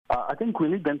I think we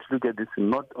need them to look at this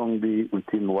not only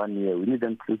within 1 year. We need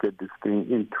them to look at this thing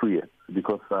in 2 years,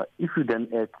 because if you then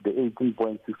add the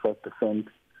 18.65%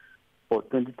 for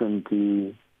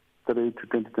 2023 to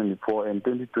 2024 and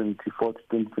 2024 to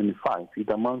 2025, it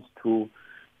amounts to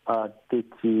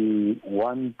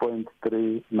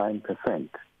 31.39%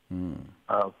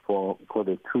 for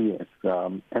the 2 years.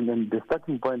 And then the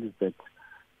starting point is that,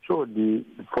 sure,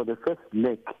 for the first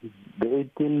leg, the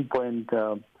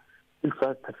 18.65%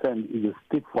 is a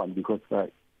steep one, because,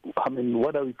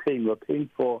 what are we paying? We're paying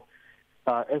for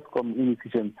Eskom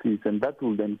inefficiencies, and that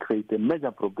will then create a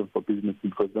major problem for business,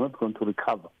 because they're not going to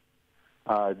recover.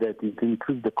 That it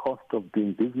increases the cost of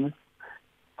doing business,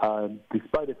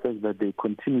 despite the fact that they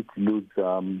continue to lose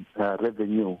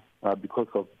revenue because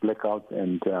of blackouts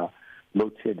and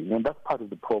load shedding. And that's part of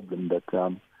the problem, that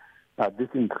this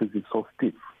increase is so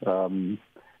steep. And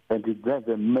it has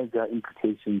a major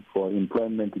implication for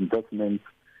employment, investment,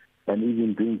 and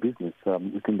even doing business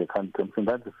within the country. So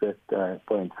that's the first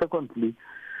point. Secondly,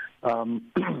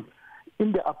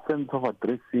 in the absence of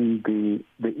addressing the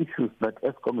issues that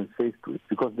Eskom is faced with,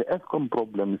 because the Eskom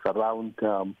problem is around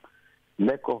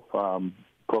lack of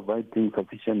providing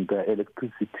sufficient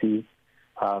electricity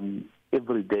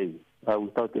every day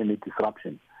without any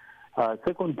disruption.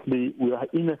 Secondly, we are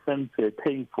in a sense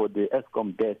paying for the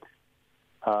Eskom debt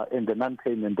and the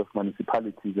non-payment of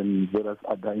municipalities and various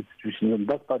other institutions, and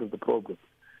that's part of the problem,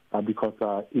 because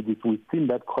it is within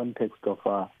that context of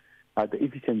the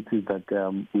efficiencies that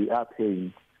we are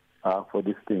paying for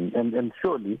this thing. And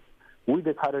surely, with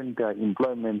the current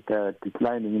employment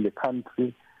declining in the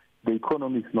country, the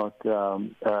economy is not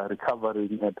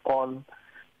recovering at all,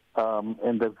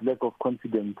 and there's lack of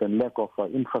confidence and lack of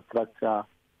infrastructure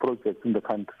projects in the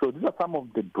country. So these are some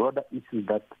of the broader issues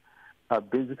that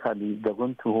basically they're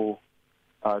going to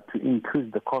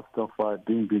increase the cost of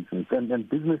doing business, and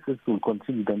businesses will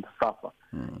continue then to suffer,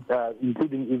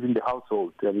 including even the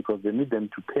household, because they need them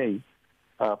to pay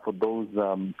for those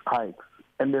hikes.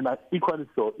 And then equally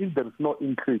so, if there is no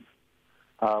increase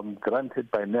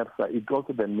granted by NERSA, it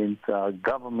also then means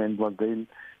government will then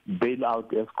bail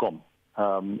out Eskom,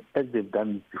 as they've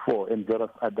done before, and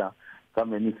various other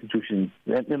government institutions.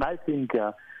 And I think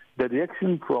the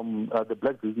reaction from the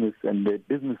black business and the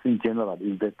business in general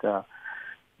is that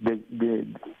this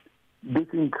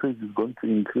increase is going to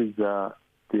increase the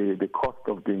cost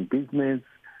of doing business,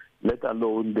 let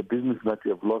alone the business that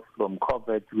we have lost from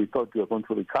COVID. We thought we were going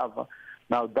to recover.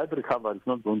 Now that recovery is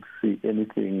not going to see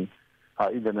anything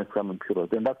in the next coming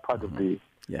period, and that's part of the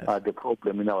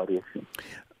problem in our reaction.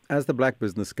 As the Black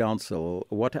Business Council,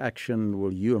 what action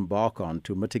will you embark on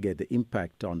to mitigate the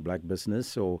impact on black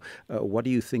business, or what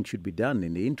do you think should be done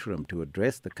in the interim to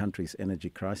address the country's energy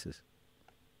crisis?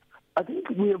 I think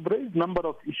we have raised a number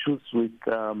of issues with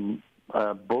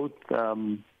both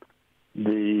the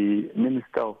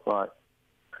Minister of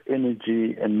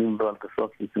Energy and Mineral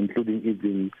Resources, including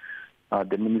even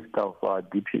the Minister of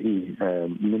DPE,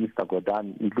 Minister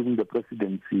Gordhan, including the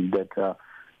presidency, that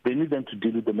they need them to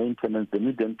deal with the maintenance. They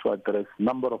need them to address a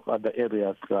number of other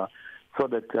areas so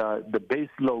that the base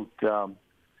load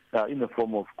in the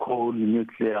form of coal,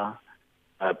 nuclear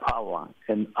power,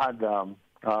 and other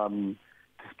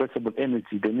dispatchable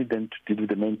energy, they need them to deal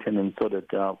with the maintenance so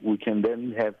that we can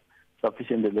then have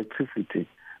sufficient electricity.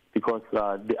 Because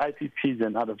the IPPs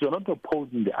and others, we're not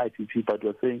opposing the IPP, but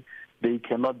we're saying they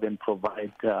cannot then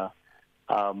provide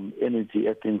energy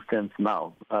as things stand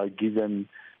now, given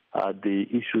the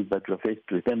issues that we're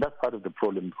faced with. And that's part of the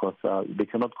problem, because they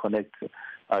cannot connect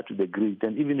to the grid.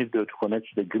 And even if they were to connect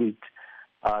to the grid,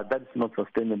 that's not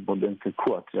sustainable and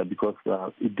secure, because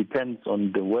it depends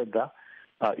on the weather.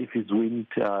 If it's wind,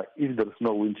 if there's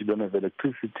no wind, you don't have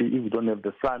electricity. If you don't have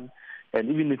the sun, and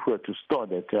even if we were to store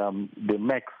that, the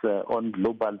max on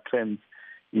global trends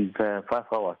is 5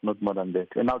 hours, not more than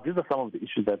that. And now these are some of the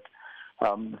issues that,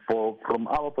 from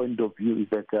our point of view, is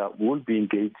that we'll be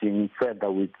engaging further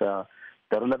with the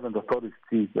relevant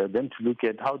authorities, then to look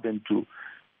at how do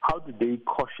they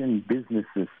caution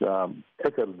businesses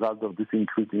as a result of this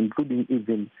increase, including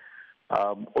even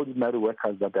ordinary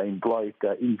workers that are employed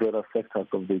in various sectors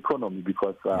of the economy,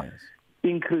 because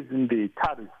increase in the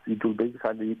tariffs, it will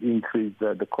basically increase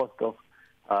the cost of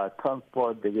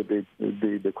transport,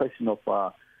 the question of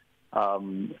a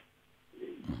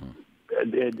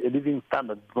living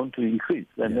standard is going to increase.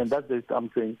 And then that's what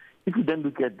I'm saying. If you then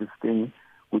look at this thing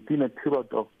within a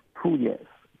period of 2 years,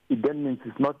 it then means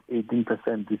it's not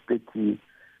 18%, it's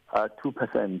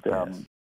 32%.